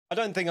I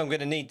don't think I'm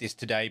going to need this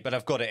today, but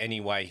I've got it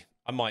anyway.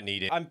 I might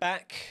need it. I'm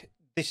back.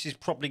 This is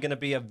probably going to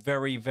be a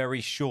very, very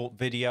short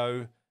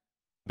video,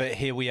 but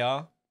here we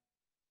are.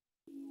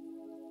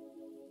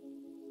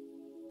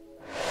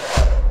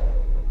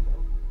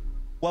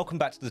 Welcome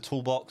back to the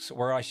Toolbox,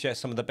 where I share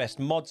some of the best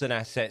mods and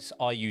assets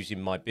I use in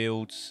my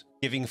builds,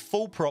 giving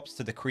full props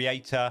to the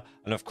creator,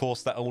 and of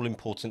course that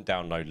all-important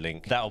download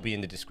link. That'll be in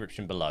the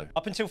description below.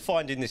 Up until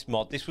finding this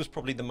mod, this was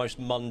probably the most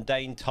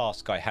mundane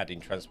task I had in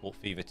Transport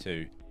Fever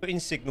 2. Putting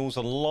signals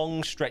on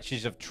long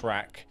stretches of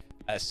track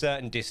at a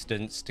certain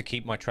distance to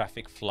keep my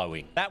traffic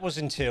flowing. That was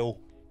until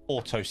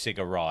AutoSig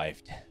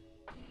arrived.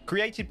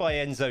 Created by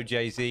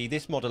EnzoJZ,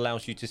 this mod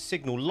allows you to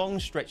signal long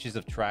stretches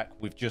of track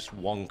with just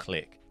one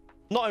click.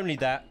 Not only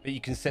that, but you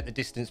can set the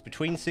distance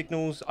between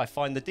signals. I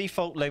find the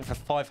default length of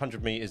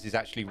 500 meters is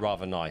actually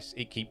rather nice.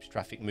 It keeps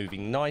traffic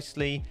moving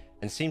nicely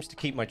and seems to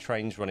keep my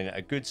trains running at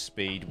a good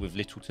speed with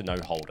little to no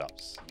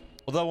holdups.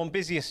 Although on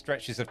busier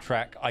stretches of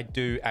track, I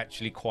do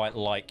actually quite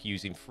like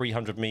using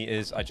 300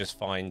 meters. I just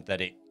find that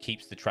it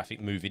keeps the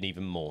traffic moving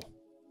even more.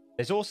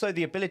 There's also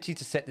the ability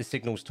to set the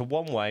signals to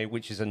one way,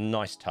 which is a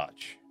nice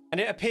touch.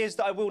 And it appears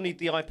that I will need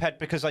the iPad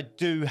because I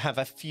do have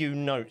a few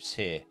notes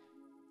here.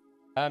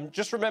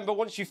 Just remember,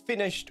 once you've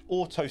finished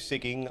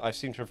auto-sigging, I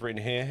seem to have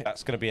written here,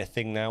 that's going to be a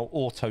thing now,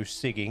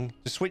 auto-sigging,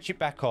 to switch it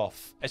back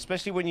off,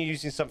 especially when you're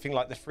using something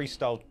like the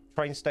freestyle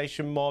train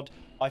station mod.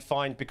 I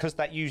find because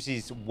that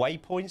uses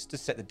waypoints to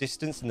set the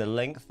distance and the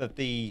length of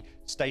the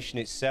station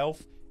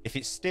itself, if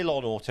it's still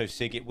on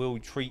auto-sig, it will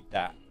treat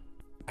that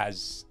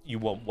as you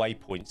want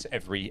waypoints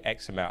every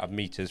X amount of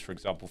meters, for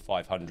example,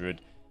 500.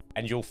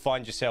 And you'll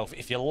find yourself,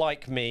 if you're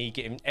like me,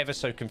 getting ever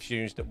so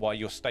confused at why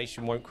your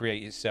station won't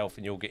create itself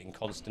and you're getting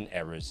constant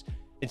errors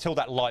until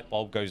that light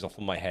bulb goes off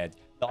on my head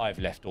that I've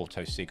left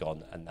AutoSig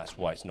on, and that's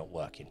why it's not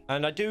working.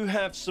 And I do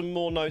have some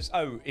more notes.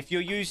 Oh, if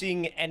you're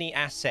using any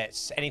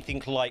assets,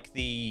 anything like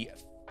the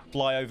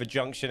flyover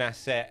junction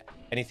asset,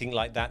 anything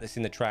like that that's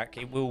in the track,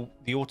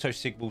 the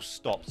AutoSig will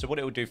stop. So what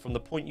it will do from the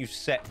point you've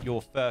set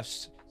your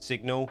first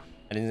signal,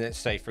 and then let's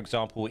say, for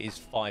example, it is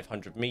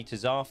 500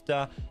 meters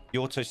after, the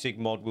AutoSig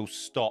mod will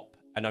stop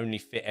and only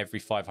fit every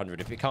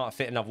 500. If it can't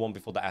fit another one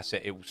before the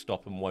asset, it will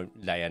stop and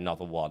won't lay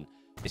another one.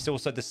 It's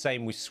also the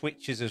same with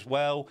switches as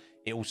well.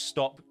 It will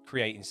stop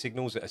creating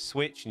signals at a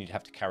switch and you'd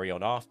have to carry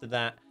on after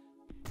that.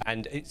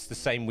 And it's the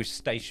same with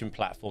station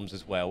platforms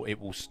as well. It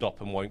will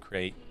stop and won't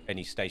create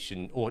any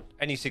station or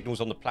any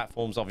signals on the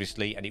platforms,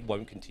 obviously, and it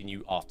won't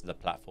continue after the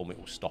platform. It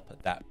will stop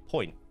at that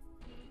point.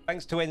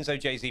 Thanks to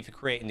EnzoJZ for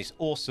creating this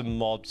awesome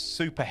mod.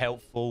 Super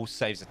helpful,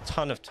 saves a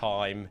ton of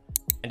time.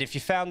 And if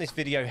you found this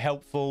video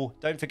helpful,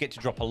 don't forget to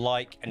drop a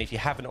like. And if you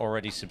haven't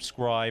already,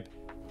 subscribe.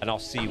 And I'll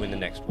see you in the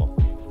next one.